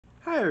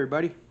Hi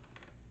everybody.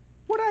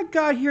 What I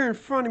got here in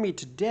front of me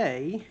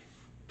today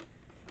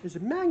is a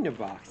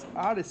Magnavox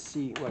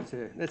Odyssey,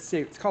 let's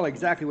say it's called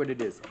exactly what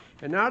it is.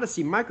 An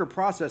Odyssey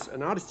microprocessor,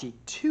 an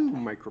Odyssey2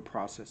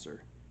 microprocessor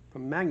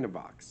from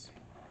Magnavox.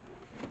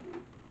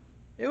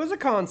 It was a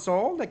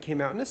console that came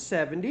out in the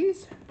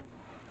 70s.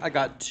 I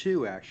got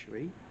two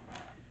actually.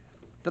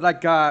 That I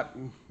got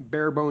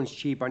bare bones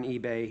cheap on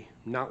eBay,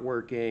 not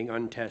working,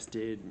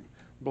 untested,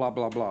 blah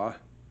blah blah.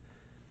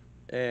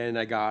 And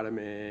I got them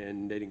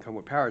and they didn't come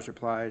with power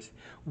supplies.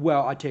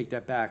 Well, I take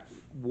that back.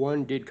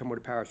 One did come with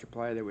a power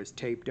supply that was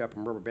taped up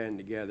and rubber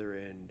banded together,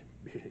 and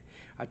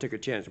I took a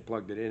chance and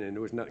plugged it in and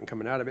there was nothing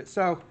coming out of it.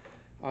 So,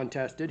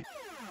 untested.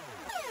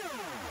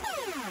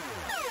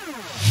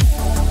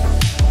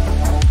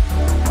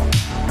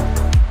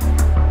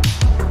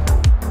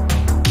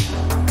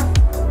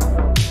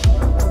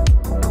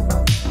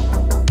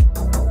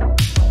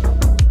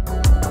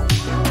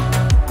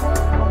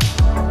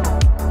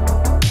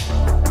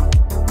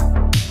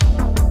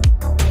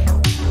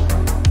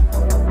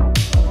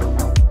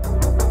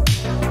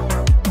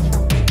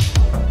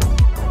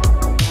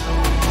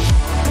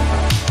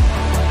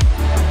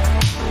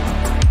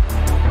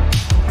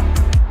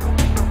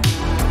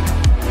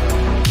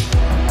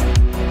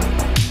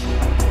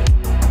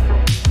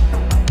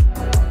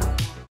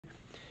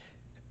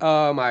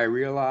 I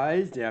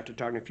realized after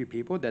talking to a few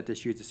people that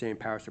this used the same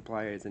power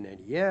supply as an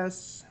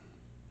NES,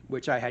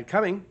 which I had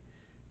coming,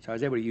 so I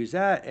was able to use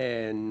that,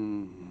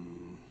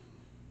 and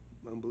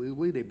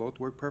unbelievably they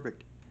both work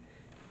perfect.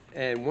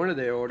 And one of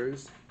the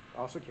orders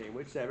also came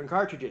with 7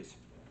 cartridges.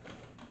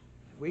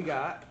 We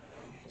got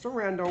some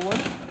random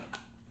ones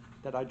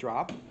that I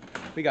dropped.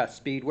 We got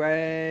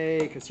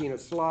Speedway, Casino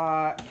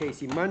Slot,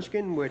 Casey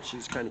Munchkin, which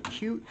is kind of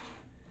cute.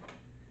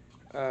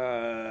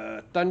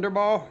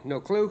 Thunderball, no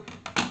clue.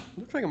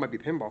 Looks like it might be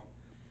pinball.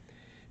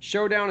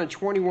 Showdown in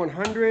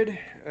 2100.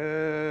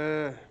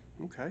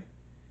 Okay.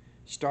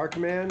 Star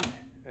Command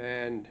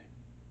and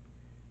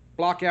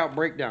Blockout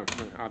Breakdown.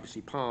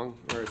 Obviously Pong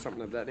or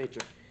something of that nature.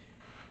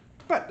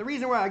 But the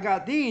reason why I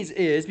got these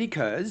is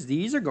because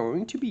these are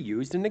going to be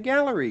used in the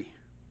gallery.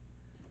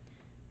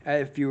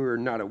 If you're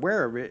not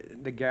aware of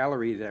it, the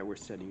gallery that we're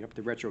setting up,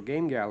 the Retro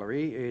Game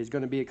Gallery, is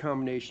going to be a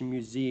combination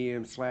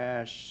museum /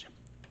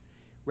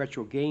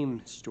 retro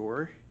game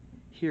store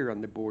here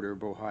on the border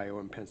of Ohio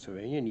and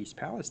Pennsylvania in East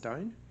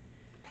Palestine,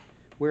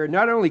 where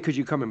not only could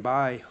you come and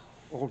buy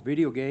old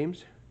video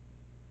games,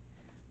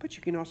 but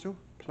you can also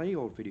play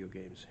old video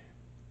games.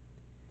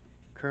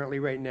 Currently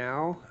right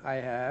now I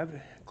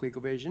have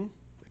Colecovision,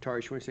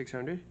 Atari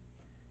 2600,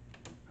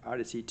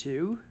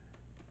 Odyssey2,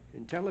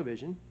 and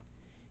television,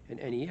 and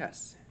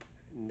NES.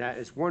 And that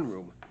is one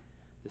room.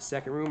 The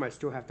second room I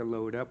still have to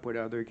load up with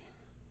other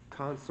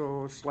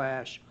consoles /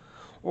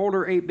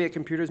 older 8-bit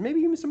computers, maybe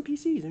even some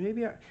PCs. And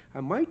maybe I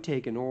might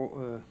take an old,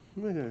 a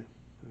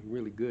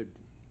really good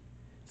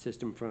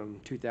system from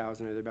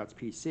 2000 or thereabouts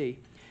PC,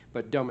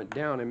 but dumb it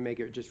down and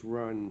make it just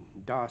run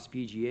DOS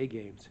VGA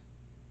games.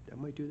 I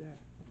might do that.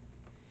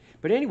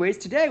 But anyways,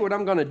 today what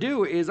I'm going to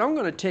do is I'm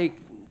going to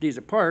take these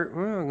apart.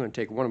 Well, I'm going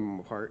to take one of them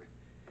apart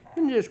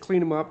and just clean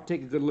them up,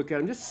 take a good look at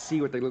them, just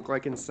see what they look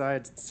like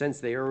inside.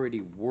 Since they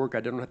already work, I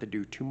don't have to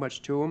do too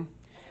much to them.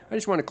 I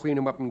just want to clean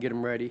them up and get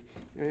them ready.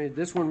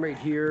 This one right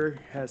here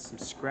has some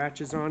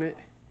scratches on it,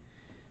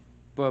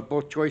 but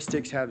both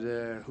joysticks have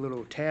the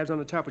little tabs on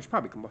the top, which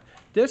probably come off.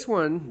 This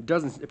one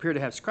doesn't appear to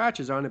have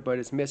scratches on it, but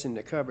it's missing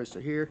the cover, so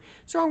here.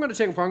 So I'm going to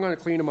take them apart, I'm going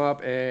to clean them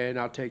up, and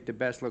I'll take the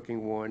best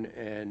looking one,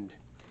 and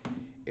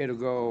it'll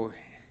go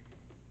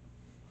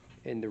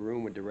in the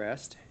room with the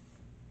rest.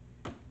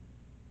 And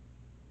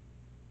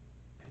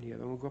the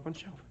other one will go up on the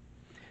shelf.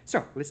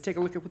 So let's take a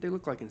look at what they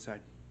look like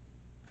inside.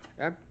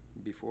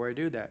 Before I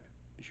do that,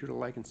 be sure to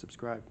like and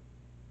subscribe.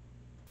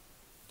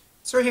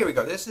 So here we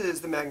go. This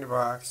is the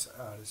Magnavox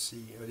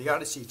Odyssey, or the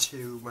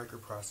Odyssey2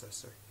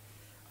 microprocessor.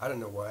 I don't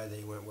know why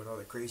they went with all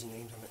the crazy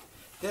names on it.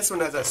 This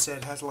one, as I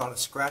said, has a lot of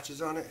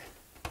scratches on it.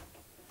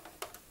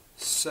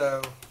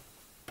 So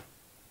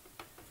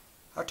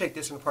I'll take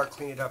this one apart,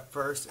 clean it up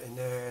first, and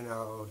then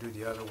I'll do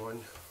the other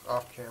one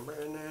off camera,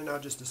 and then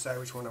I'll just decide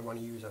which one I want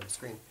to use on the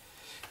screen.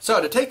 So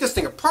to take this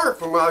thing apart,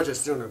 from what I was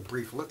just doing a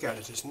brief look at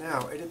it just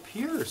now, it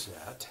appears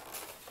that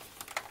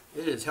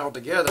it is held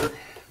together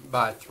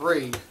by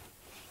 3,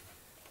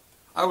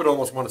 I would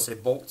almost want to say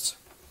bolts.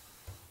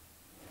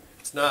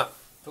 It's not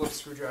Phillips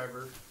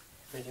screwdriver,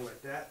 anything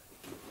like that.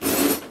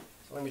 So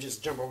let me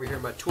just jump over here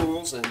to my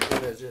tools and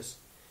just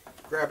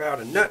grab out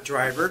a nut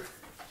driver,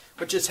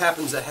 which just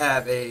happens to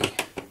have a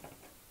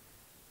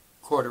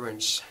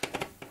 1/4-inch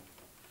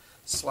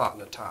slot in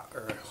the top,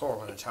 or a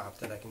hole in the top,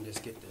 that I can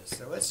just get this.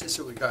 So let's just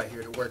see what we got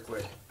here to work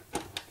with.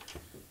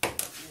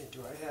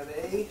 Do I have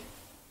a...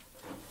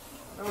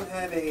 I don't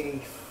have a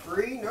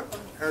free... Nope.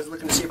 I was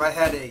looking to see if I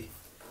had a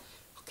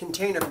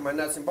container for my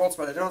nuts and bolts,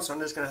 but I don't, so I'm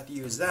just going to have to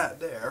use that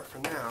there for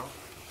now.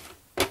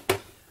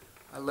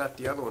 I left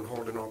the other one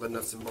holding all the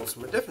nuts and bolts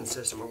from a different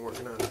system I'm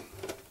working on.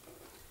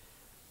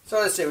 So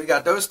let's see, we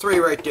got those 3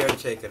 right there to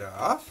take it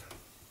off.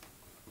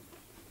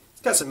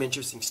 It's got some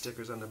interesting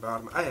stickers on the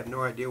bottom. I have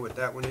no idea what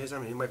that one is. I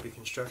mean, it might be a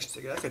construction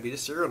sticker. That could be the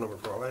serial number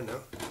for all I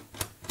know.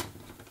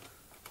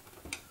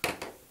 So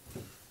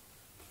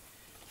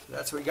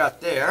that's what we got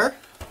there.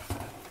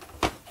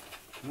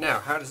 Now,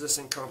 how does this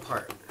thing come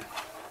apart?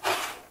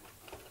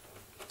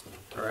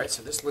 Alright,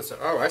 so this looks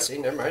like, oh, I see,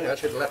 never mind. I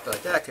should have left it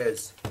like that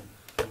because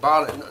the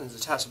bottom, nothing's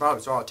attached to the bottom,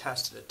 it's all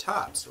attached to the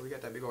top. So we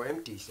got that big old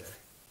empties there.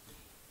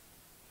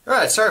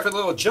 Alright, sorry for the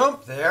little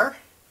jump there.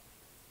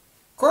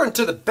 According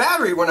to the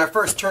battery, when I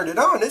first turned it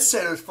on, it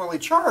said it was fully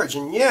charged,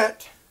 and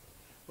yet,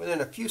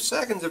 within a few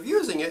seconds of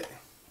using it,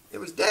 it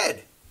was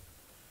dead.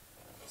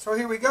 So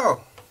here we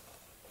go.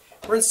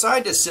 We're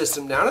inside this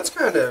system now. It's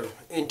kind of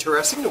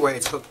interesting the way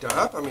it's hooked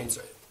up. I mean,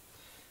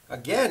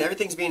 again,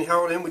 everything's being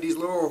held in with these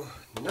little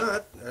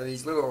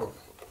these little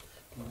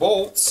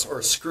bolts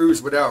or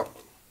screws without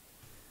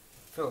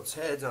Phillips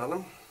heads on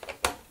them.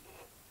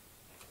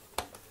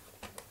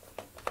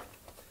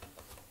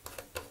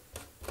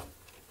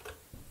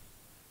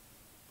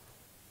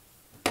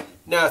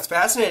 Now it's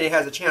fascinating. It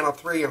has a channel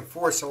 3 and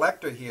 4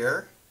 selector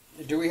here.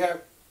 Do we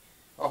have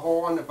a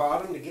hole on the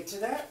bottom to get to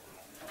that?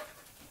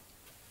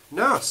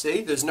 No,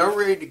 see, there's no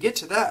way to get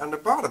to that on the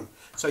bottom.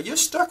 So you're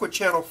stuck with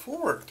channel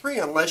 3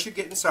 unless you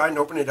get inside and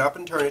open it up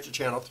and turn it to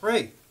channel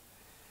 3.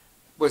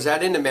 Was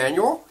that in the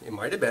manual? It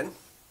might have been.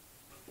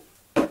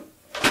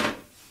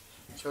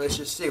 So let's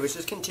just see. Let's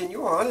just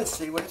continue on and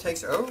see what it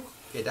takes. Oh,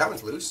 okay, that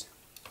one's loose.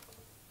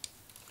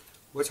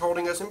 What's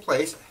holding us in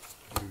place?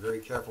 Be very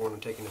careful when I'm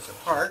taking this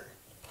apart.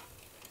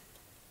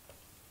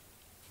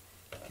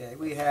 Okay,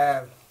 we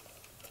have...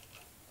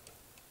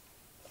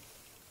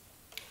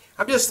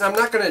 I'm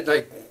not going to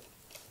like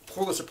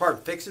pull this apart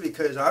and fix it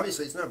because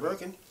obviously it's not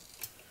broken.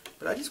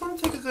 But I just want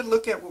to take a good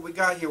look at what we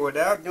got here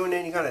without doing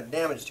any kind of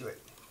damage to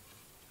it.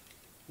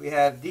 We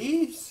have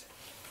these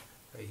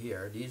right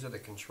here. These are the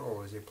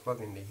controllers. They plug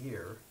into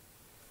here.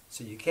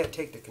 So you can't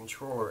take the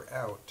controller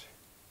out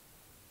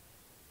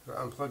or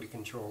unplug the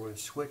controller and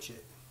switch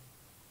it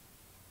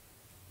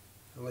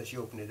unless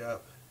you open it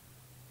up.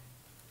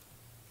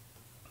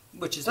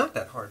 Which is not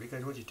that hard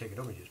because once you take it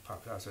over, you just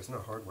pop it out, so it's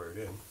not hardwired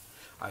in.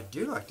 I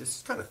do like this.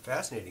 It's kind of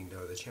fascinating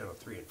though, the channel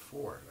 3 and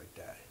 4 like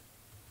that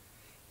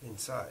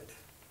inside.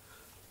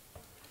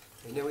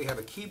 And then we have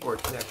a keyboard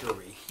connector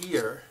over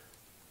here,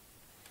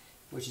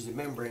 which is a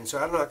membrane, so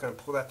I'm not going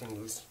to pull that thing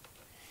loose.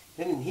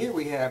 Then in here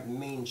we have the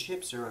main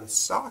chips are on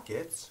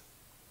sockets.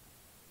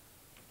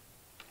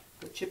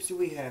 What chips do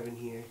we have in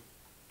here?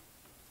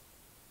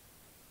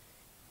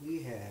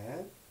 We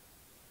have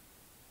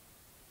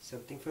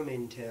something from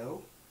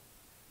Intel.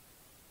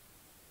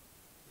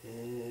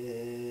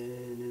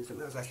 And then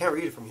something else. I can't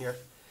read it from here.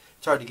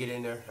 It's hard to get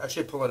in there. I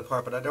should pull it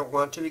apart, but I don't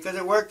want to because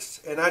it works,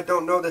 and I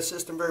don't know the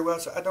system very well,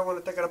 so I don't want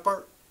to take it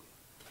apart.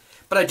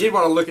 But I did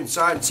want to look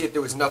inside and see if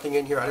there was nothing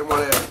in here. I didn't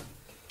want to,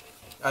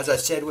 as I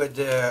said with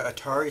the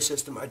Atari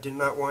system, I did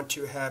not want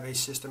to have a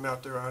system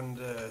out there on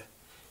the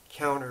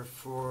counter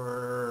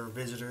for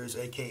visitors,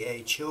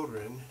 aka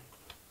children,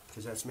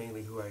 because that's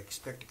mainly who I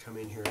expect to come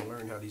in here and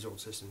learn how these old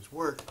systems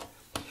work.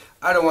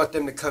 I don't want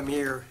them to come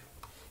here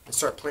and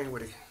start playing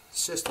with a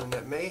system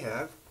that may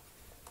have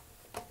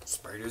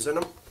spiders in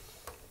them,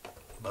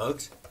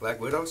 bugs,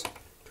 black widows,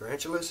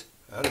 tarantulas,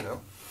 I don't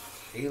know,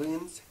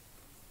 aliens,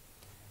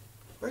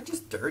 or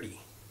just dirty.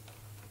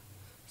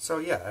 So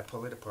yeah, I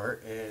pulled it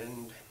apart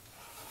and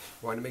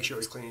wanted to make sure it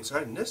was clean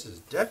inside, and this is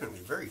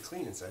definitely very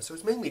clean inside, so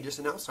it's mainly just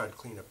an outside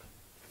cleanup.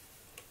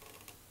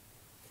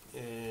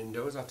 And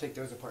those, I'll take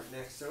those apart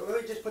next. So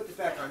let me just put this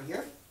back on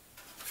here.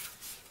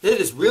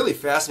 It is really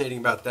fascinating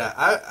about that.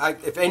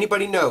 If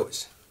anybody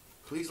knows,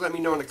 please let me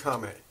know in the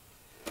comment.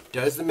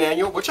 Does the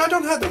manual, which I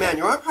don't have the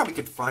manual, I probably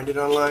could find it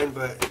online,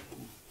 but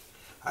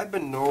I've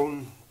been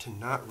known to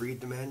not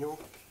read the manual.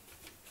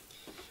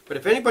 But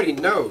if anybody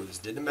knows,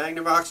 did the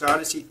Magnavox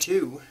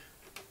Odyssey2,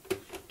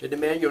 did the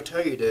manual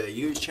tell you to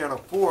use channel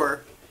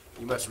 4,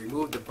 you must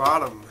remove the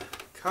bottom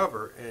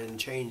cover and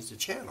change the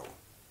channel?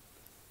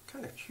 I'm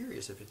kind of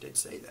curious if it did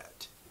say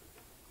that.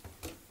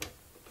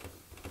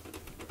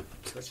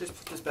 So let's just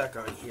put this back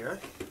on here.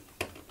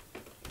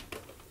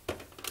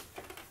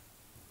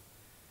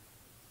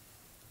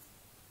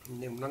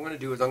 And then what I'm going to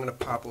do is I'm going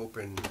to pop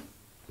open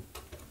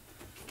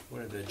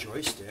one of the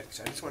joysticks.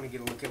 I just want to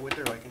get a look at what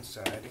they're like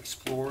inside.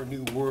 Explore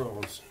new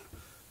worlds.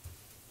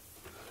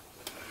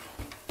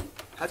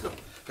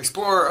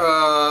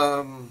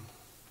 Explore,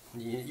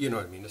 you know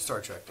what I mean, the Star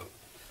Trek thing.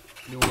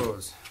 New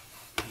worlds,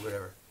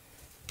 whatever.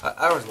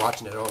 I was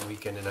watching it all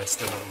weekend and I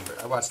still remember.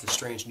 I watched the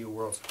Strange New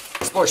Worlds.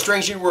 Explore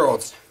Strange New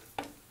Worlds.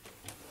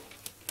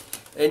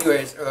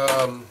 Anyways,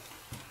 I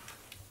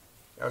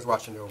was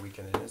watching it all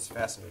weekend and it's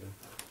fascinating.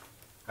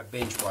 I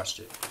binge watched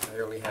it. I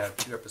only have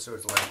 2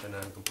 episodes left and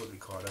I'm completely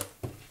caught up.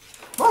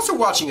 I'm also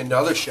watching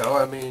another show.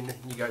 I mean,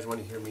 you guys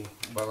want to hear me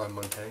while I'm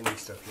untangling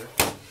stuff here.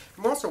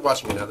 I'm also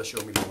watching another show,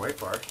 me and my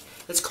wife are.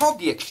 It's called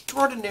The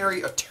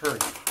Extraordinary Attorney.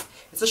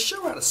 It's a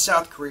show out of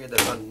South Korea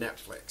that's on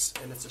Netflix.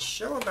 And it's a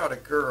show about a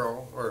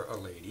girl, or a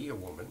lady, a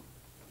woman,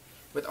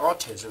 with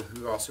autism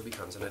who also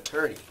becomes an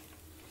attorney.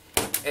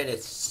 And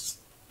it's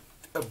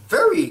a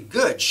very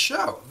good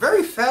show.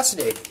 Very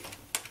fascinating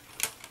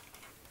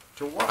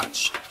to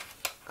watch.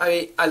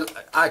 I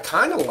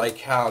kind of like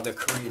how the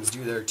Koreans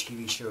do their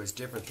TV shows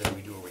different than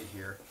we do over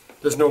here.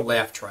 There's no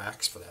laugh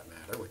tracks for that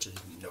matter, which is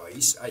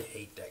nice. I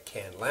hate that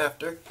canned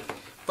laughter.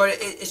 But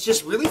it's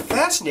just really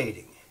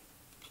fascinating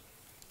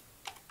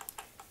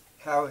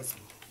how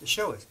the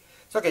show is.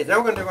 So okay, now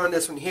we're going to go on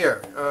this one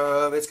here.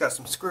 It's got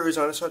some screws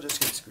on it, so I'll just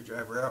get the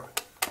screwdriver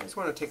out. I just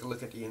want to take a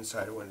look at the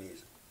inside of one of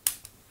these.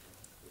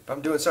 If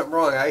I'm doing something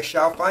wrong, I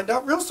shall find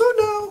out real soon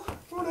now,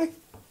 won't I?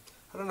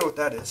 I don't know what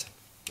that is.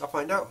 I'll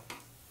find out.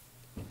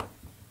 It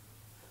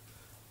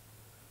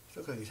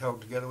looks like it's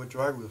held together with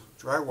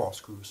drywall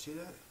screws. See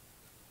that?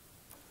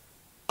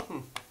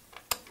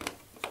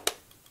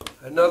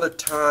 Another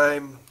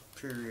time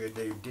period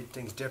they did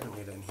things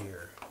differently than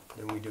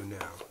we do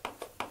now.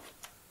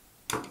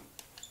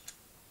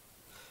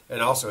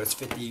 And also it's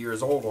 50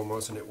 years old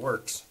almost and it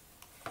works.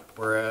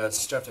 Whereas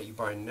stuff that you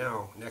buy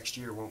now, next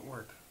year won't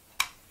work.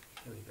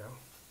 There we go.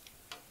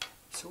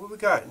 So what we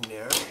got in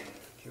there?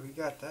 Okay, we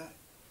got that.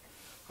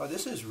 Oh,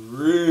 this is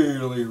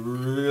really,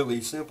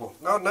 really simple.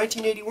 No,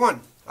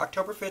 1981.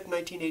 October 5th,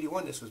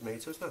 1981 this was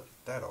made, so it's not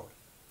that old.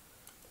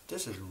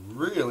 This is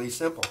really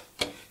simple.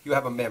 You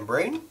have a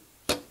membrane.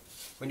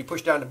 When you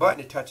push down the button,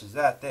 it touches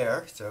that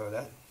there, so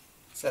that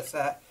sets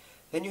that.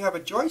 Then you have a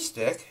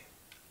joystick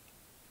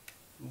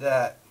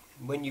that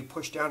when you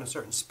push down in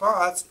certain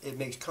spots, it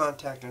makes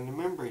contact on the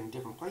membrane in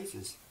different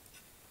places.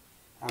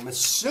 I'm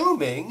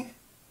assuming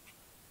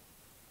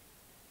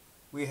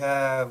we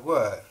have,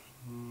 what,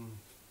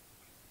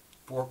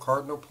 4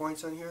 cardinal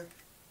points on here?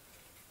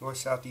 North,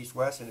 south, east,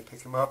 west, and it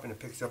picks them up, and it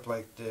picks up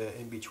like the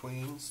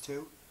in-betweens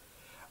too.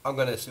 I'm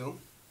going to assume.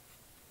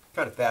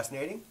 Kind of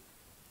fascinating.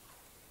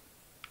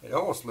 It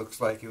almost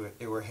looks like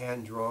they were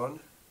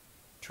hand-drawn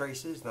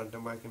traces, not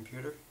done by a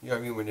computer. You know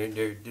what I mean? When they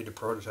did the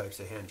prototypes,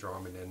 they hand-draw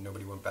them, and then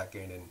nobody went back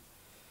in and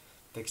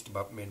fixed them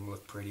up, made them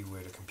look pretty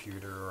with a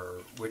computer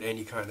or with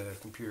any kind of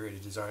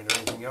computer-aided design or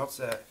anything else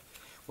that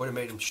would have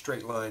made them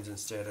straight lines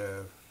instead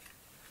of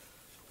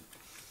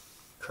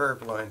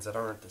curved lines that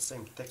aren't the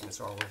same thickness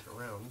all the way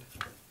around.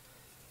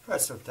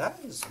 Alright, so that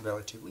is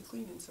relatively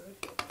clean inside.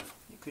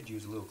 You could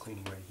use a little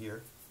cleaning right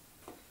here.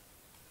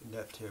 And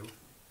that too.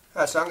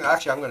 Alright, so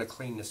I'm going to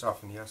clean this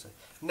off from the outside.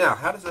 Now,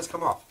 how does this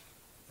come off?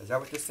 Is that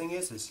what this thing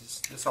is?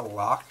 Is this a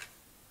lock?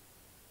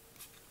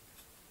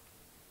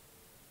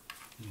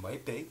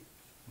 Might be.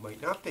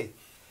 Might not be.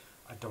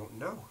 I don't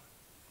know.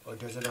 Or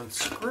does it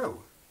unscrew?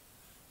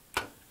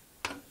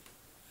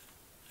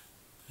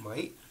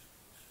 Might.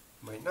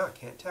 Might not.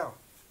 Can't tell.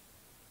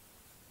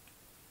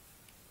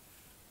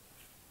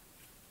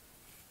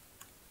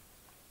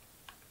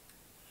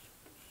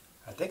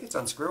 I think it's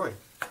unscrewing.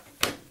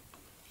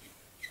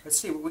 Let's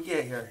see what we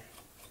get here.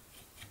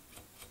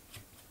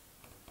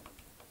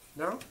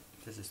 No?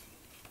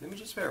 Let me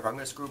just verify. I'm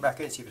going to screw it back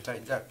in and see if it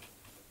tightens up.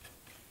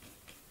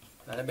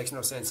 That makes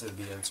no sense to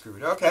be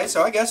unscrewed. Okay,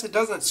 so I guess it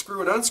doesn't screw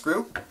and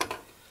unscrew.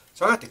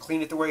 So I have to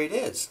clean it the way it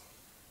is.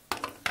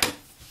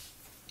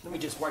 Let me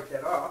just wipe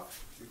that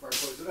off before I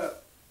close it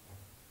up.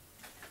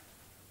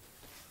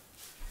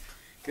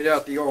 Get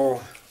out the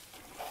old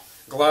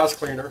glass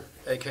cleaner,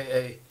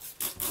 aka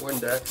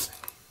Windex.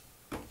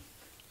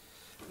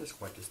 Let's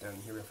wipe this down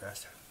in here real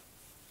fast.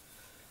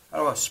 I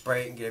don't want to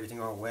spray it and get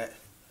everything all wet.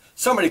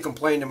 Somebody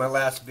complained in my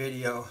last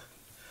video,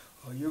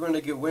 oh, you're going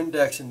to get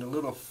Windex in the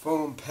little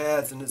foam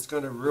pads and it's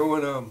going to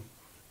ruin them.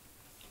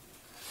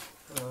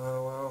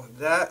 Well,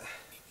 that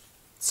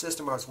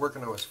system I was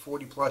working on was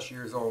 40 plus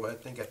years old. I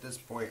think at this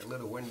point a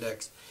little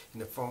Windex in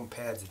the foam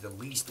pads is the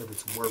least of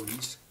its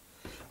worries.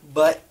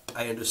 But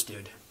I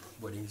understood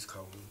what he was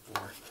calling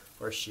for,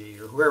 or she,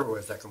 or whoever it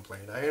was that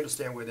complained. I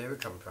understand where they were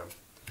coming from.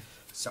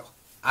 So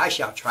I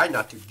shall try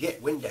not to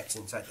get Windex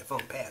inside the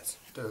foam pads.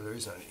 There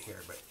is none in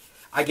here, but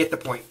I get the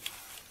point.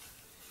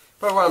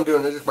 But what I'm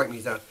doing is just wiping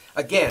these down.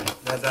 Again,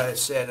 as I have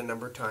said a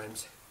number of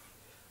times,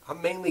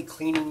 I'm mainly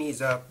cleaning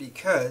these up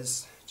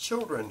because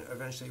children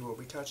eventually will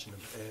be touching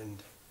them.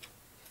 And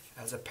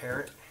as a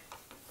parent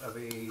of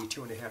a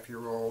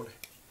 2.5-year-old,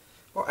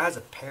 well, as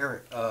a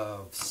parent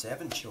of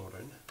 7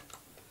 children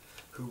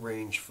who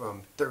range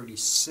from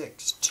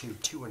 36 to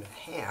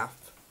 2.5,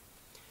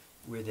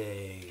 with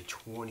a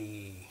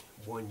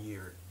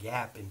 21-year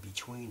gap in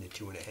between the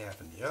 2.5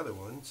 and the other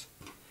ones,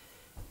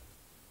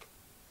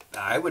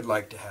 I would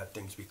like to have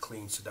things be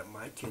clean so that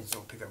my kids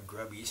don't pick up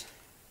grubbies,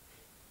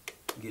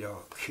 get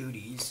all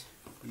cooties.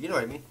 You know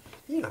what I mean?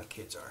 You know how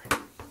kids are.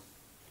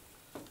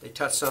 They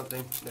touch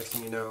something, next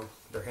thing you know,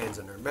 their hand's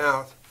in their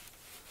mouth,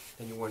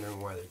 and you're wondering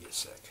why they get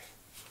sick.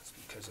 It's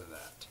because of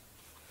that.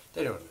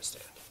 They don't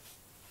understand.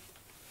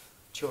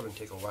 Children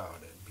take a while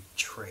to be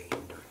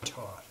trained or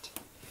taught.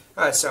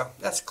 Alright, so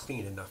that's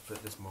clean enough for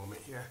this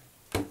moment here.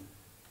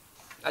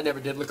 I never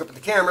did look up at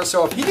the camera,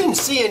 so if you didn't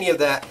see any of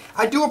that,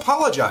 I do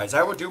apologize.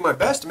 I will do my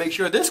best to make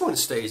sure this one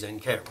stays in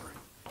camera.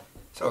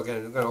 So again,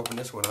 I'm going to open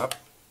this one up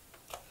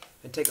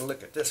and take a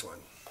look at this one.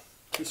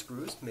 2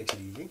 screws, makes it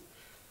easy.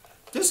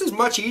 This is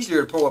much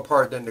easier to pull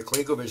apart than the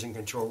Colecovision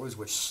controllers,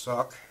 which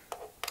suck.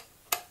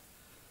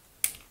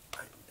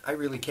 I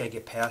really can't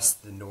get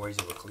past the noise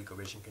of a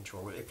ColecoVision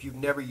controller. If you've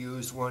never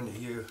used one,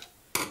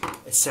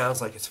 it sounds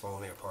like it's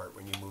falling apart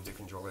when you move the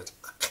controller. It's,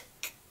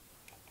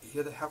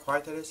 you hear how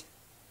quiet that is?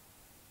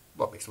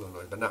 Well, it makes a little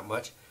noise, but not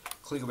much.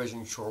 ColecoVision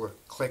controller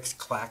clicks,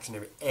 clacks,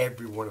 and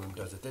every one of them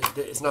does it.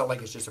 It's not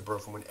like it's just a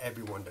broken one.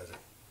 Everyone does it.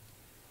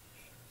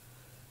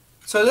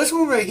 So this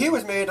one right here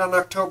was made on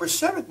October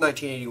 7th,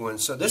 1981.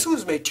 So this one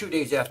was made 2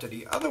 days after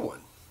the other one.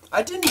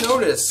 I didn't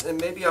notice,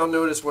 and maybe I'll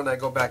notice when I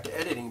go back to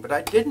editing, but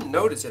I didn't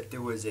notice if there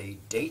was a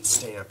date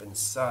stamp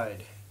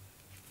inside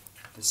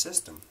the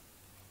system.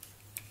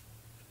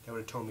 That would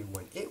have told me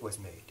when it was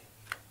made.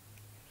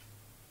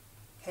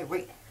 Hey,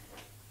 wait.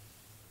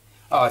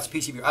 Oh, it's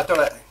PCB. I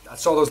thought I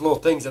saw those little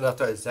things and I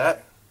thought, is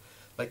that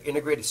like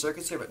integrated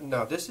circuits here? But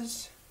no, this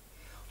is,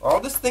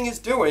 all this thing is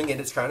doing, and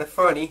it's kind of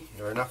funny,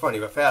 or not funny,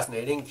 but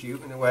fascinating,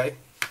 cute in a way,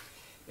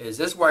 is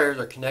this wires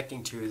are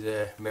connecting to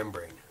the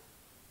membrane.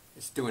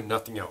 It's doing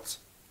nothing else.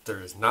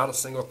 There is not a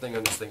single thing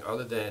on this thing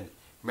other than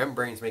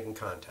membranes making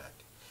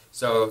contact.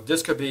 So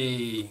this could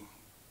be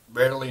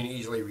readily and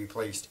easily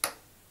replaced.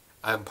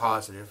 I'm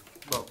positive.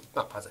 Well,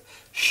 not positive.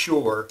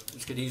 Sure,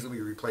 this could easily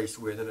be replaced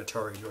with an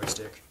Atari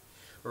joystick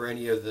or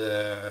any of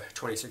the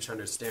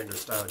 2600 standard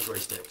style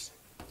joysticks,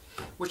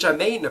 which I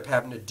may end up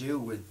having to do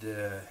with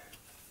the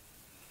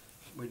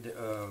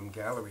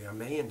gallery. I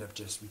may end up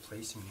just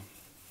replacing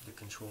the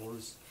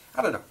controllers.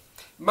 I don't know.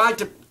 My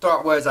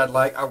thought was I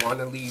want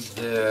to leave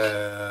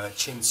the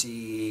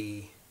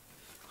chintzy,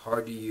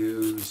 hard to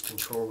use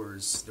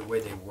controllers the way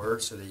they were,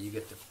 so that you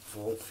get the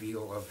full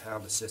feel of how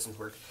the systems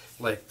work.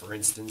 Like, for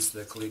instance,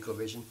 the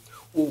ColecoVision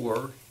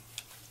or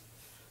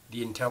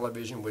the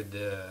Intellivision with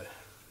the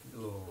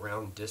little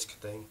round disc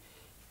thing.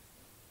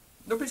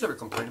 Nobody's ever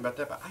complained about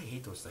that, but I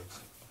hate those things.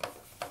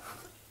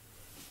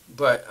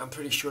 But I'm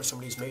pretty sure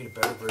somebody's made a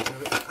better version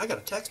of it. I got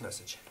a text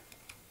message.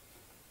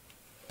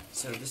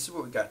 So this is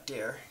what we got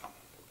there.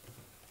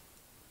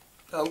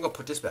 Now I'm going to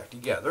put this back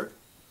together.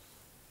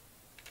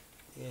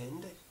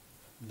 And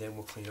then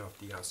we'll clean off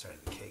the outside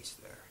of the case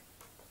there.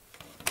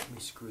 Let me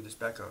screw this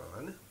back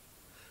on.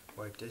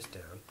 Wipe this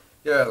down.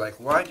 Yeah, like,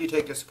 why do you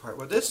take this apart?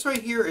 Well, this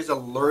right here is a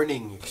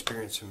learning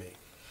experience for me.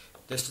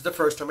 This is the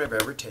first time I've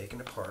ever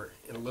taken apart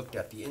and looked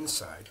at the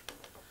inside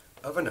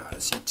of an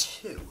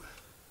Odyssey2.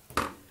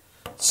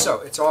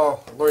 So, it's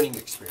all a learning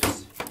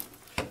experience.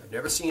 I've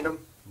never seen them.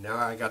 Now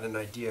I got an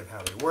idea of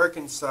how they work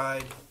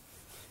inside.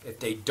 If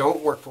they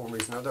don't work for one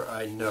reason or another,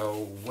 I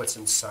know what's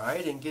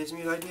inside and gives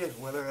me an idea of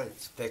whether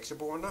it's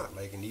fixable or not.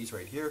 Like in these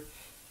right here,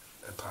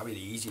 and probably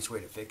the easiest way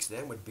to fix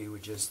them would be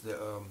with just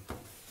the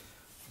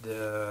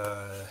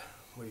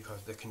what do you call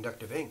it, the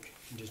conductive ink.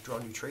 And just draw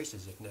new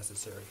traces if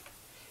necessary,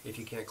 if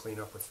you can't clean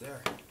up what's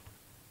there.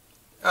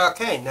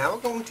 Okay, now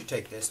we're going to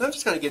take this, and I'm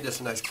just going to give this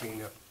a nice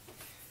clean up.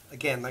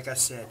 Again, like I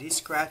said, these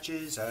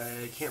scratches,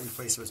 I can't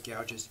replace those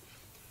gouges.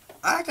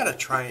 I gotta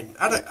try and,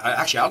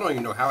 actually I don't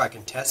even know how I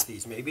can test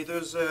these. Maybe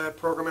there's a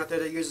program out there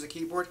that uses a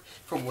keyboard.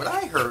 From what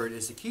I heard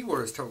is the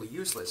keyboard is totally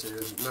useless and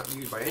is not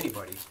used by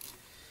anybody.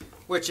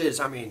 Which is,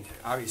 I mean,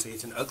 obviously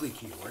it's an ugly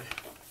keyboard.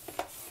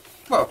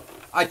 Well,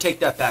 I take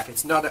that back.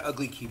 It's not an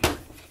ugly keyboard.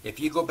 If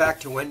you go back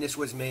to when this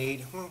was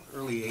made,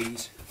 early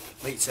 80s,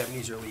 late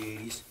 70s, early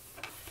 80s,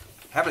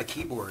 having a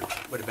keyboard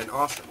would have been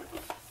awesome.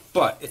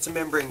 But it's a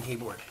membrane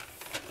keyboard.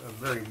 A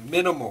very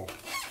minimal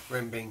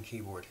membrane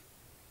keyboard.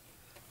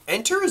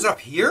 Enter is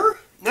up here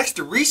next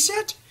to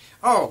reset.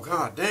 Oh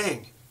god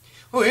dang!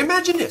 Oh,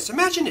 imagine this.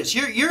 Imagine this.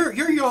 You're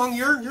young.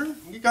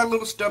 You got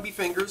little stubby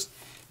fingers.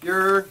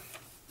 You're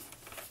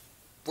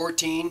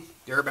 14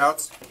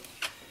 thereabouts,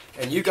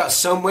 and you got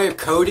some way of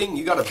coding.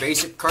 You got a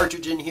basic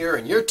cartridge in here,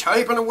 and you're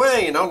typing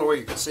away. And I don't know where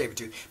you can save it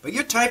to, but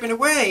you're typing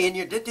away, and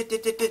you're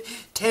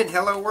 10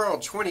 hello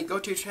world, 20 go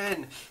to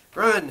 10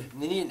 run.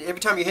 And then every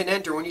time you hit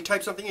enter, when you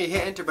type something, you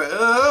hit enter, but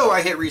oh,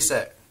 I hit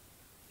reset.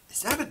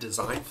 Is that a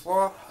design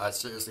flaw? I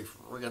seriously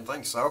friggin'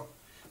 think so.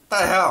 What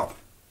the hell?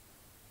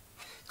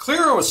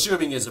 Clear, I'm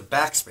assuming, is a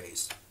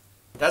backspace.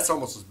 That's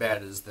almost as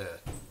bad as the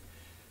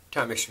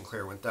Time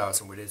Clear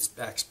 1000 with its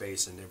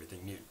backspace and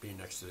everything being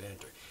next to the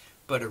enter.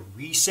 But a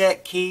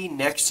reset key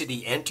next to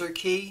the enter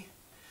key?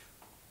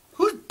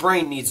 Whose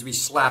brain needs to be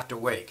slapped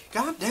awake?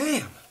 God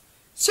damn.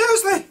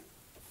 Seriously?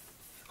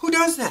 Who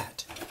does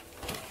that?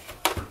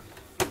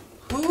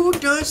 Who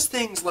does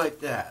things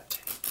like that?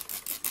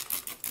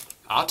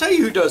 I'll tell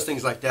you who does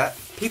things like that.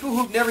 People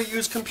who've never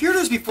used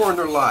computers before in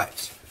their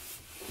lives.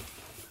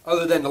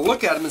 Other than to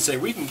look at them and say,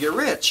 we can get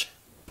rich.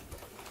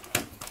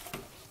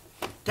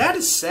 That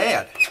is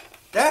sad.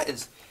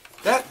 That's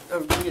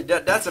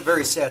a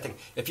very sad thing.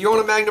 If you own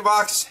a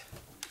Magnavox,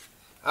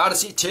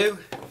 Odyssey2,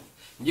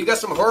 and you got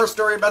some horror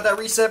story about that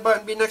reset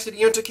button being next to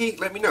the enter key,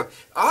 let me know.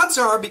 Odds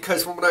are,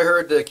 because from what I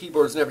heard the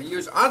keyboard is never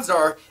used, odds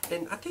are,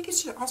 and I think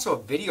it's also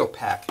a video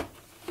pack,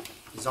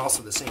 is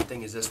also the same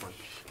thing as this one.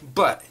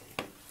 But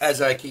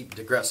as I keep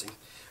digressing,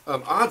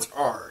 odds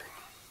are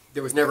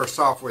there was never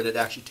software that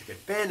actually took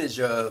advantage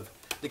of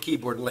the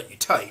keyboard and let you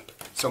type.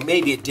 So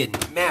maybe it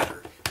didn't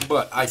matter.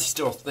 But I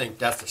still think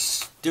that's the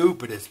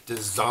stupidest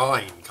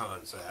design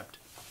concept.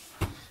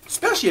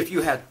 Especially if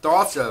you had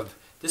thoughts of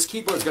this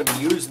keyboard is going to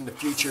be used in the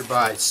future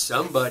by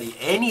somebody,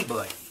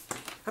 anybody.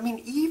 I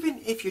mean, even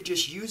if you're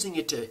just using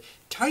it to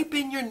type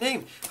in your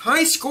name.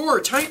 High score,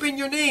 type in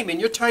your name,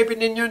 and you're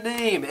typing in your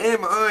name.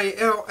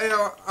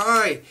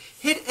 M-I-L-L-I.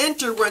 Hit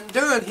enter when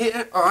done.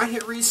 I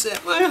hit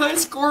reset. My high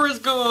score is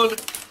gone.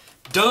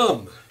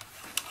 Dumb.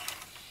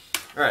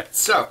 Alright,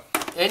 so,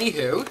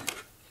 anywho,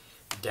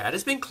 that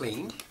has been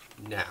cleaned.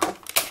 Now,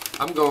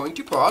 I'm going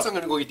to pause. I'm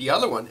going to go get the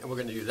other one, and we're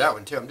going to do that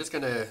one too. I'm just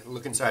going to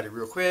look inside it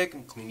real quick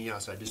and clean the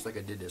outside, just like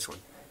I did this one.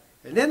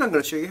 And then I'm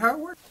going to show you how it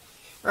works.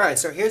 Alright,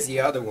 so here's the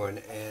other one,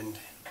 and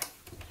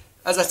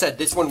as I said,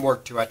 this one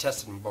worked too. I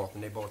tested them both,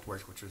 and they both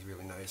worked, which was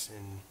really nice.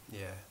 And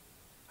yeah,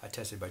 I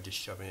tested by just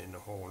shoving it in the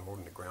hole and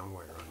holding the ground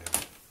wire on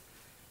there.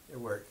 It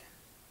worked.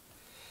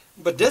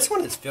 But this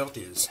one is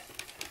filthy as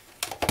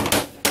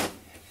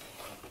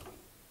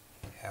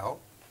hell.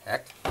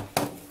 Heck.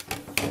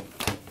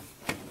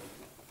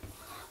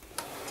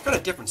 It's got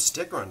a different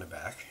sticker on the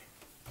back,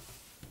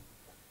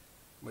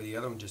 where the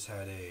other one just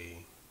had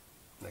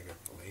like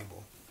a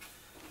label.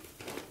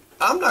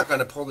 I'm not going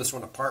to pull this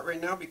one apart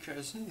right now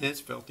because it's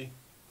filthy.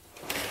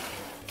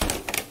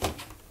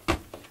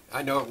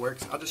 I know it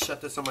works. I'll just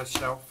shut this on my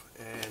shelf,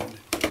 and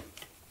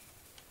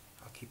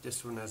I'll keep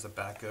this one as a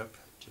backup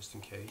just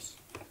in case.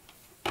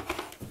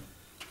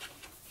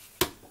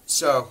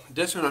 So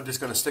this one I'm just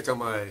going to stick on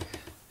my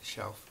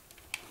shelf,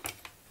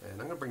 and I'm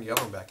going to bring the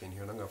other one back in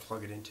here, and I'm going to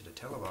plug it into the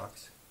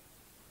telebox.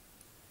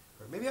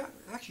 Or maybe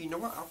actually, you know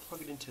what? I'll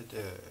plug it into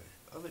the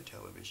other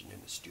television in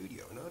the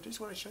studio, and I just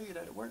want to show you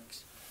that it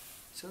works.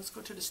 So let's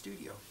go to the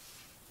studio.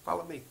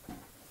 Follow me.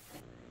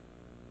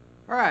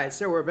 Alright,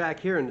 so we're back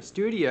here in the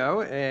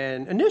studio,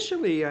 and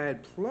initially I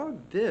had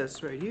plugged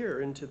this right here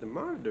into the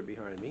monitor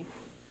behind me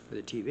for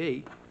the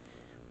TV,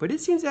 but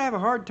it seems to have a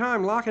hard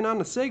time locking on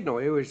the signal.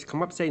 It would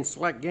come up saying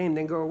select game,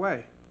 then go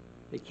away.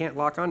 It can't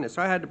lock on this,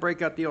 so I had to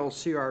break out the old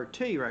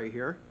CRT right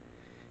here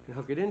and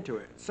hook it into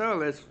it. So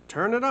let's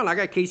turn it on. I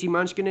got Casey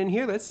Munchkin in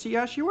here. Let's see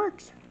how she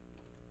works.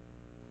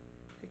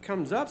 It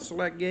comes up,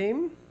 select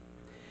game.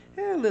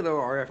 A little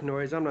RF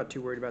noise. I'm not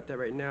too worried about that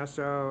right now.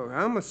 So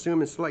I'm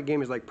assuming select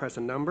game is like press a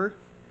number.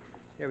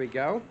 There we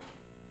go.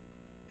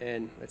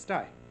 And let's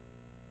die.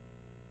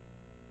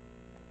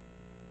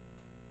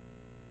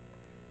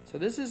 So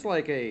this is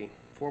like a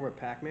form of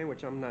Pac-Man,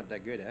 which I'm not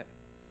that good at.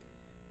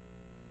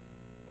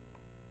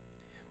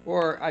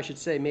 Or I should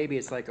say maybe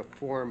it's like a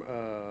form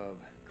of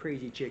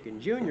Crazy Chicken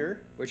Jr.,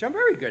 which I'm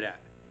very good at.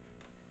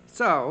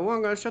 So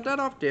I'm going to shut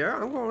that off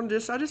there. I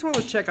just want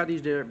to check out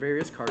these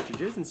various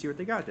cartridges and see what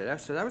they got there.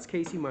 So that was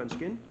Casey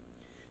Munchkin.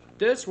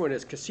 This one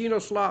is Casino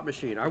Slot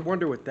Machine. I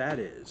wonder what that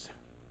is.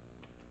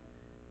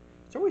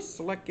 It's always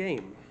select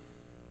game.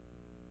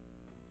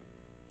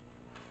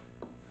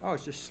 Oh,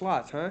 it's just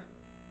slots, huh?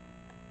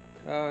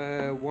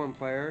 One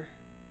player.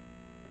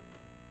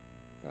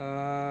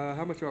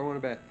 How much do I want to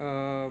bet?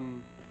 I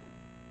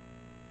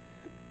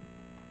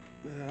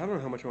don't know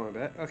how much I want to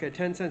bet. Okay,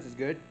 10 cents is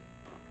good.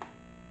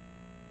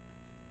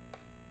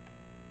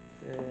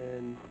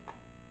 And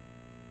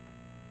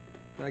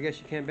I guess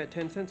you can't bet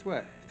 10 cents.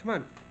 What? Come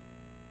on.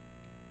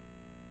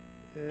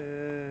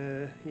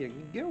 Yeah,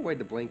 get away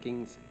the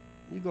blinkings.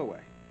 You go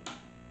away.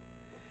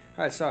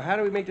 Alright, so how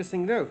do we make this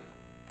thing do?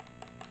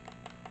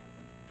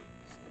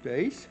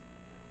 Space.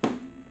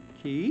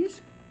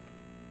 Keys.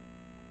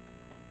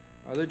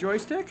 Other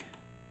joystick?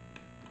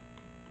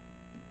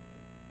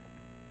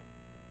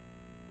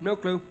 No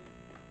clue.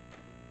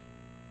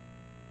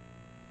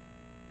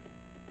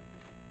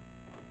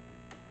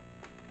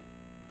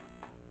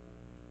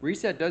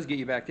 Reset does get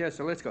you back there,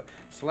 so let's go.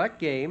 Select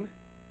game.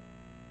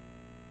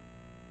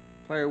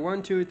 Player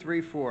 1, 2,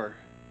 3, 4.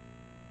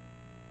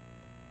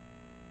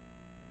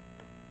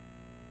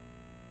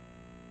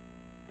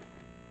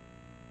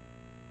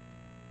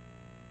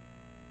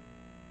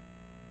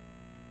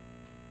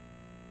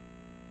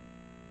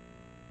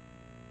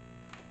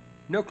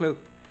 No clue.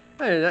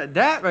 Hey,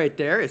 that right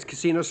there is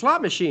Casino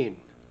Slot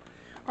Machine.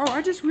 Oh,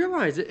 I just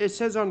realized it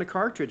says on the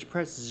cartridge,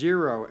 press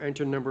 0,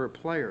 enter number of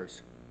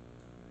players.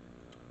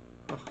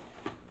 Oh.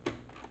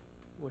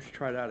 Let's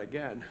try that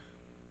again.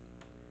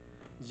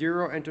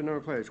 0, enter number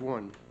of players,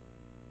 1.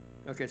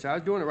 Okay, so I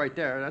was doing it right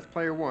there. That's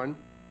player 1.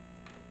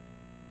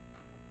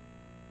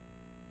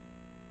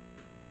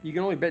 You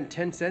can only bet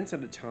 10 cents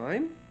at a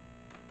time?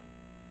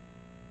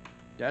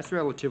 That's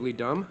relatively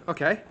dumb.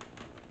 Okay.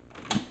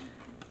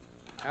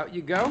 Out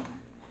you go.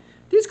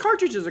 These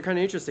cartridges are kind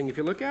of interesting. If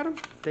you look at them,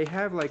 they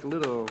have like a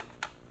little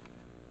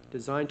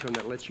design to them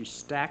that lets you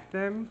stack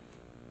them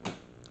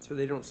so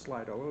they don't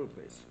slide all over the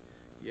place.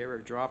 You ever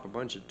drop a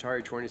bunch of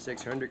Atari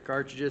 2600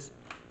 cartridges?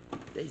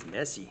 They's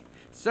messy.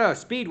 So,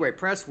 Speedway,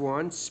 press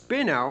 1.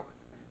 Spin out,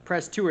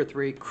 press 2 or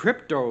 3.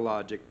 Crypto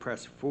Logic,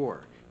 press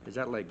 4. Is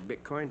that like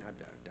Bitcoin? I've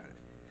done it.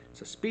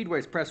 So,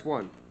 Speedways, press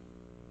 1.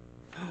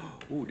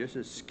 Ooh, this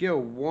is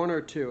skill 1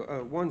 or 2.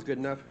 1's good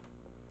enough.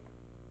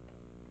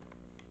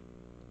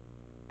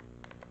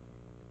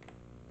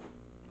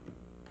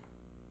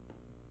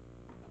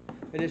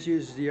 And this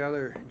uses the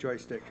other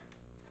joystick.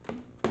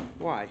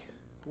 Why?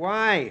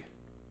 Why?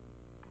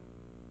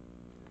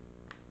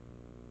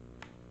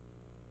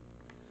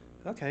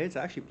 Okay, it's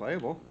actually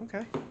playable.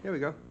 Okay, there we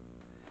go.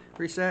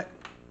 Reset.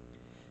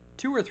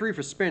 2 or 3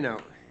 for spin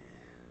out.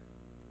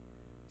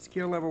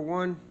 Skill level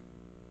 1.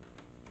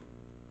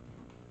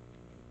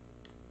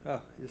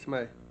 Oh, this is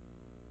my...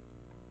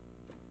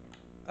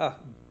 Oh,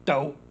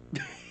 dope.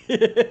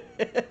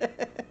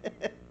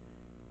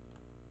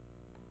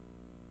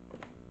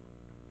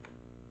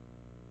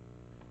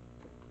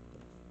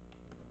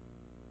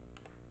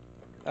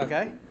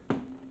 Okay.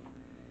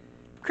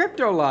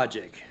 Crypto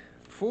logic.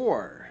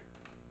 4.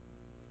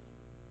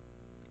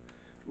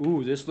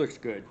 Ooh, this looks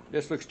good.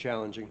 This looks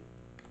challenging.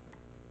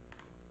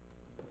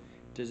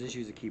 Does this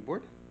use a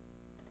keyboard?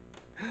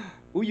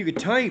 Ooh, you can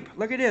type.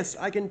 Look at this.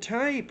 I can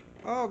type.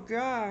 Oh,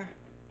 God.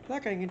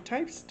 Look, I can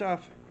type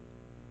stuff.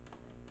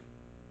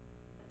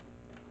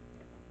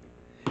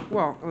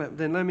 Well,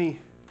 then let me...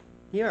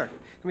 Here.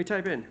 Let me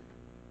type in.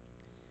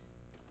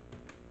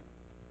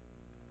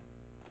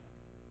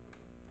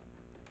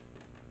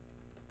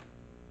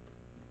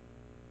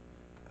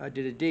 I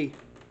did a D.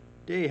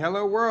 D.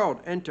 Hello,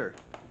 world. Enter.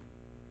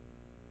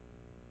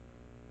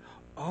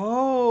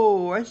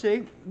 Oh, I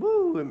see.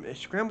 Woo, it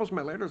scrambles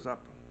my letters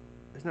up.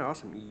 Isn't that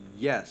awesome?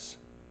 Yes.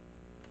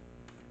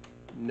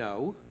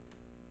 No.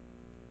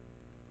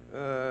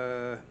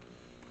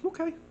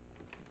 Okay.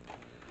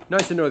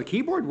 Nice to know the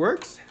keyboard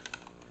works.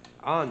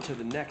 On to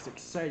the next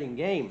exciting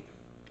game.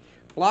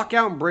 Block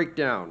out and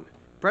breakdown.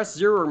 Press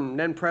 0 and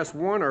then press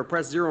 1, or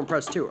press 0 and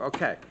press 2.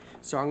 Okay.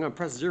 So I'm going to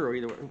press 0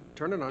 either way.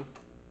 Turn it on.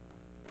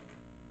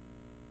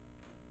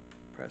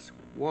 Press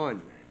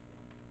 1.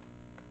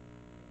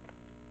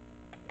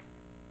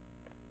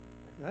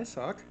 I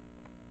suck.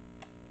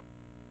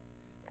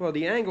 Well,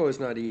 the angle is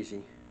not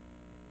easy.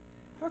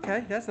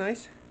 Okay, that's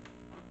nice.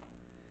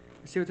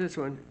 Let's see what this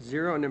one.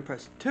 0 and then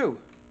press 2.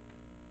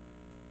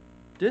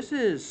 This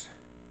is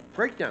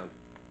breakdown.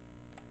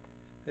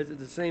 Is it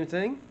the same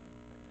thing?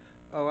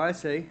 Oh, I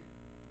see.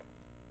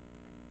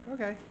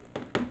 Okay.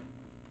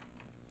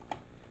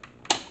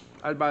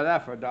 I'd buy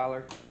that for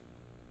 $1.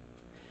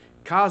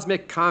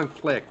 Cosmic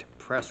conflict.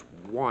 Press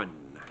 1.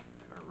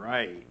 All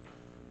right.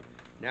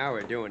 Now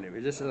we're doing it.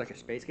 Is this like a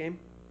space game?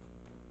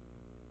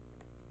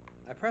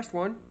 I pressed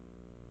 1.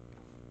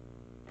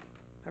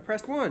 I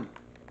pressed 1.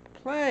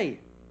 Play.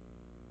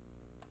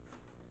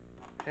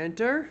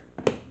 Enter.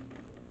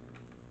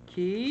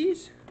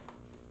 Keys.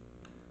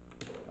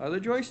 Other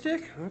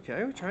joystick.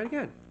 Okay, we'll try it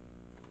again.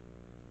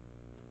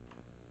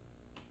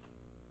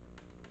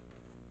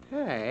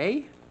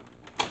 Hey.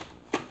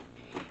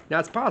 Now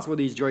it's possible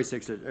these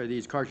joysticks or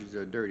these cartridges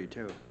are dirty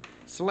too.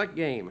 Select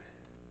game.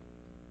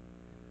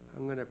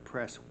 I'm gonna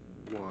press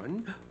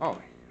 1.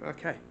 Oh,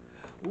 okay.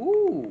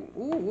 Ooh,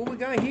 ooh, what we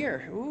got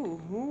here?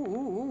 Ooh, ooh,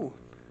 ooh,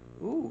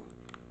 ooh, ooh.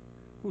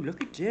 Ooh,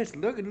 look at this.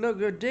 Look,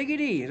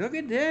 diggity. Look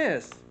at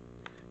this.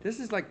 This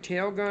is like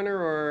Tail Gunner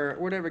or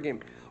whatever game.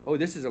 Oh,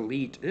 this is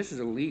Elite. This is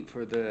Elite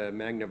for the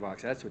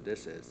Magnavox. That's what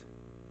this is.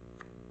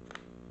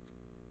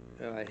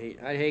 Oh, I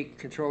hate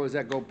controllers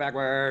that go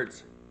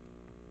backwards.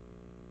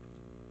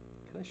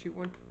 Can I shoot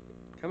one?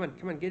 Come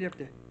on, get up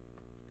there.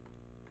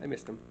 I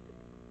missed him.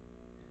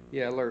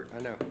 Yeah, alert,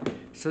 I know.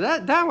 So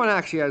that one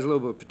actually has a little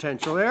bit of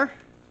potential there.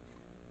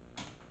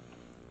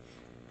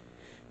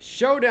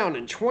 Showdown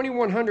in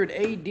 2100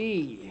 AD.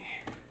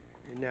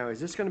 And now, is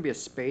this going to be a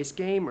space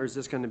game or is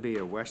this going to be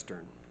a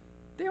Western?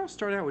 They all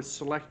start out with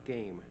select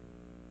game.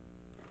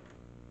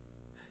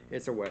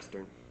 It's a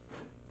Western.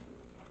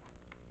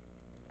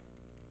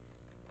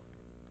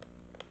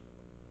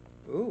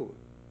 Ooh.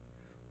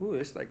 Ooh,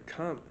 it's like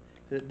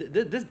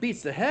this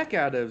beats the heck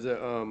out of the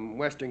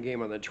Western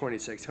game on the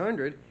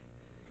 2600.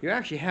 You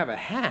actually have a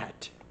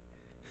hat.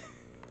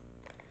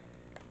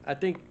 I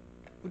think.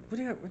 What do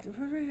you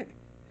have?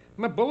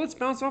 My bullets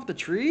bounce off the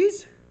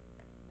trees?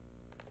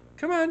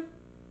 Come on.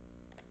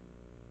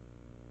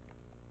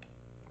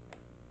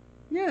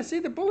 Yeah, see,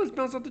 the bullets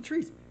bounce off the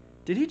trees.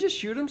 Did he just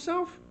shoot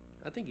himself?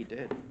 I think he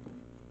did.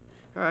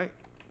 All right.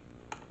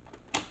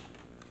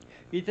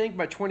 You'd think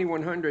by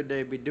 2100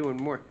 they'd be doing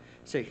more.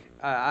 See,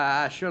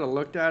 I should have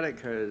looked at it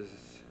because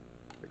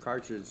the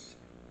cartridge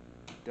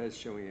does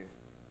show you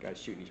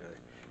guys shooting each other.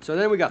 So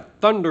then we got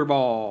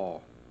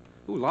Thunderball.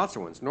 Ooh, lots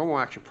of ones. Normal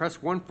action,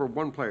 press 1 for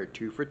 1 player,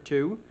 2 for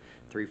 2,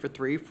 3 for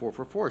 3, 4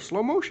 for 4.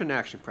 Slow motion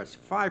action, press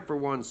 5 for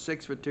 1,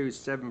 6 for 2,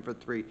 7 for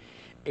 3,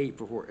 8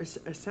 for 4.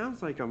 It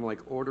sounds like I'm like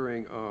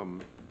ordering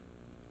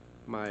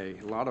my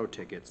lotto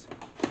tickets.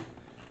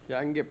 Yeah,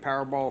 I can get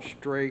Powerball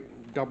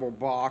straight, double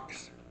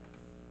box.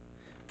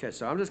 Okay,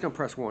 so I'm just going to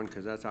press 1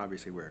 because that's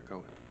obviously where it's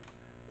going.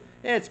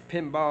 It's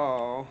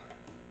pinball.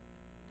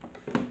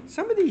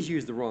 Some of these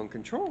use the wrong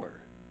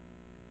controller.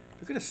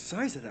 Look at the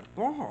size of that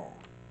ball.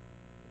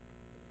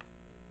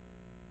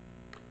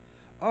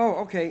 Oh,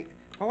 okay.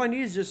 All I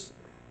need is just...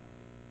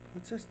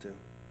 What's this do?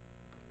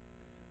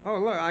 Oh,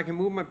 look, I can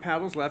move my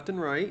paddles left and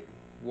right.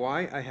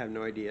 Why? I have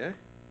no idea.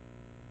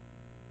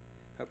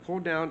 If I pull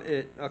down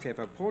it... Okay, if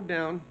I pull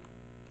down...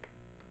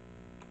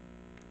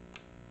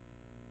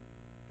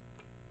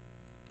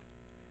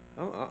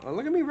 Oh,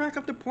 look at me rack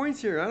up the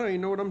points here. I don't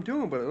even know what I'm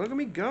doing, but look at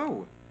me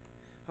go.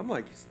 I'm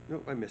like...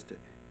 Nope, I missed it.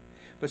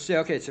 But see,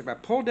 okay, so if I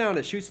pull down,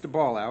 it shoots the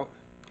ball out.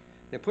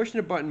 Then pushing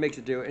the button makes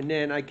it do it. And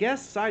then I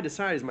guess side to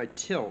side is my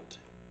tilt.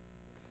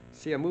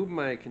 See, I move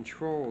my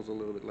controls a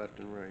little bit left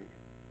and right.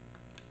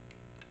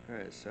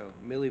 Alright, so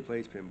Milli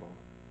plays pinball.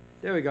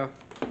 There we go.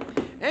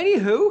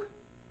 Anywho,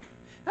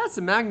 that's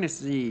the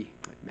Magnavox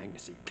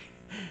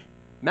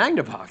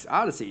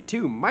Odyssey2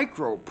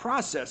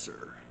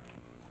 Microprocessor.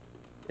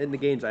 In the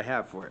games I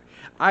have for it.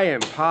 I am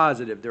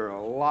positive there are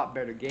a lot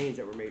better games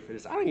that were made for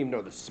this. I don't even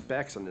know the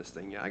specs on this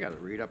thing yet. I gotta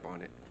read up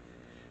on it.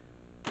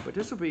 But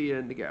this will be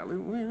in the gallery.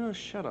 Well,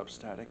 shut up,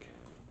 static.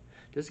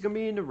 This is gonna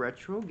be in the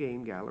retro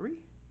game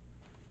gallery.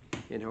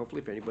 And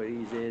hopefully if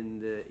anybody's in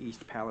the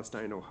East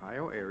Palestine,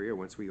 Ohio area,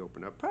 once we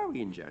open up,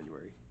 probably in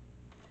January,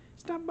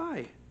 stop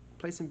by,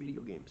 play some video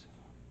games.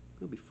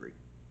 It'll be free.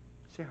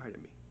 Say hi to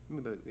me.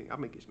 I'll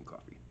make you some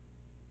coffee.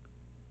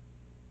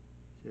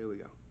 So there we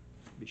go.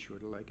 Be sure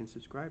to like and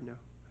subscribe now.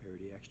 I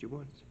already asked you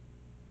once.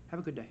 Have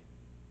a good day.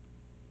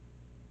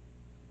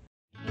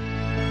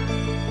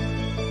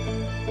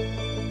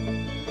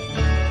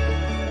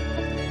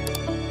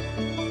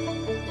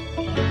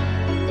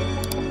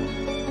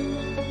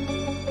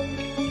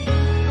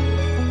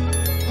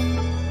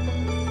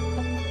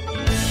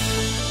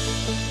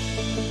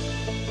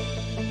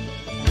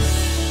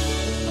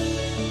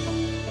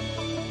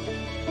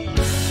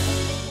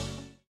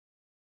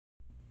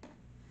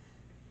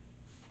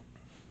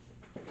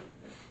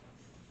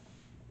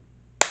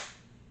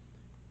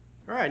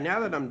 Alright, now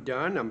that I'm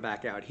done, I'm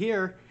back out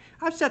here.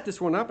 I've set this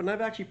one up and I've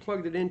actually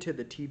plugged it into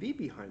the TV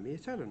behind me.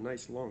 It's got a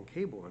nice long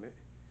cable on it.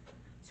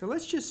 So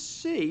let's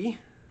just see.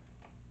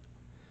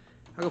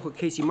 I'm going to put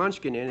Casey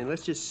Munchkin in and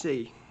let's just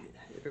see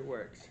if it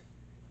works.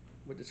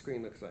 What the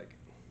screen looks like.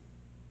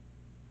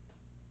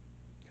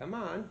 Come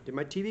on. Did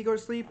my TV go to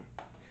sleep?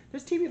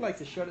 This TV likes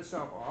to shut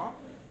itself off.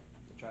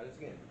 Let's try this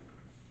again.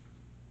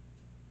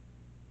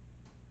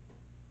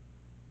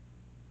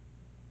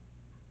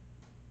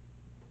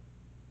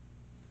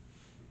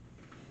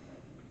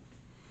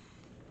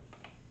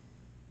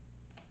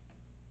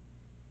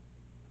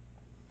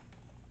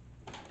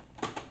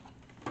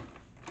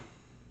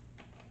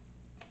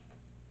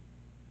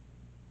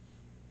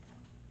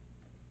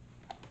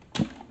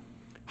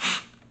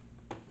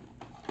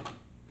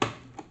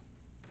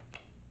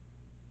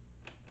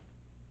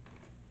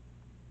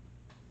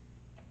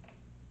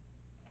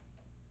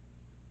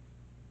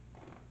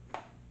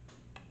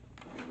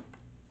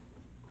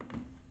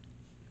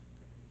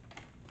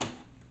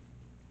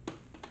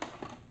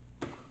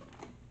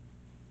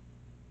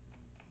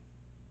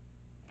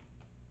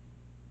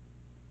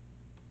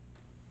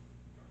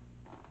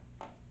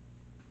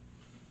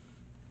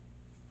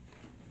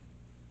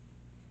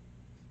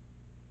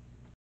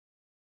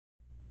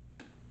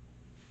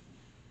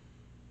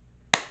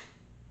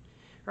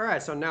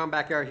 Alright, so now I'm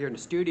back out here in the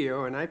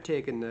studio and I've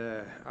taken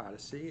the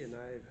Odyssey and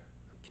I've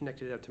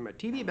connected it up to my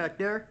TV back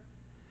there.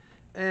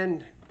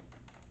 And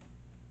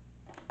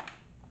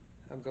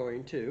I'm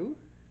going to,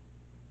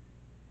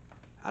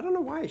 I don't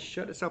know why it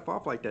shut itself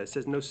off like that. It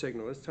says no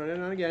signal. Let's turn it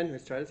on again.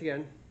 Let's try this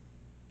again.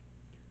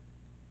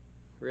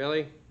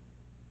 Really?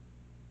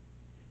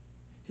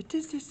 It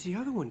does this to the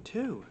other one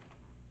too.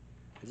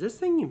 Is this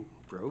thing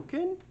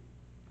broken?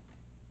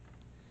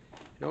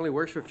 It only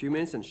works for a few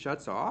minutes and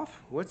shuts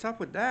off? What's up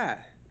with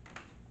that?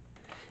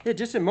 Yeah,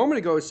 just a moment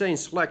ago it was saying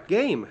select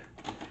game.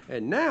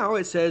 And now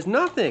it says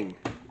nothing.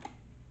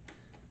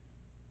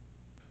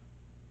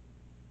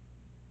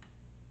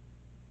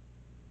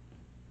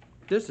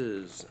 This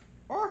is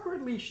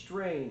awkwardly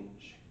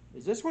strange.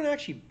 Is this one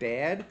actually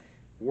bad?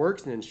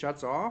 Works and then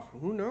shuts off?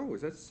 Who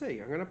knows? Let's see.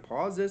 I'm going to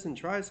pause this and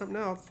try something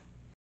else.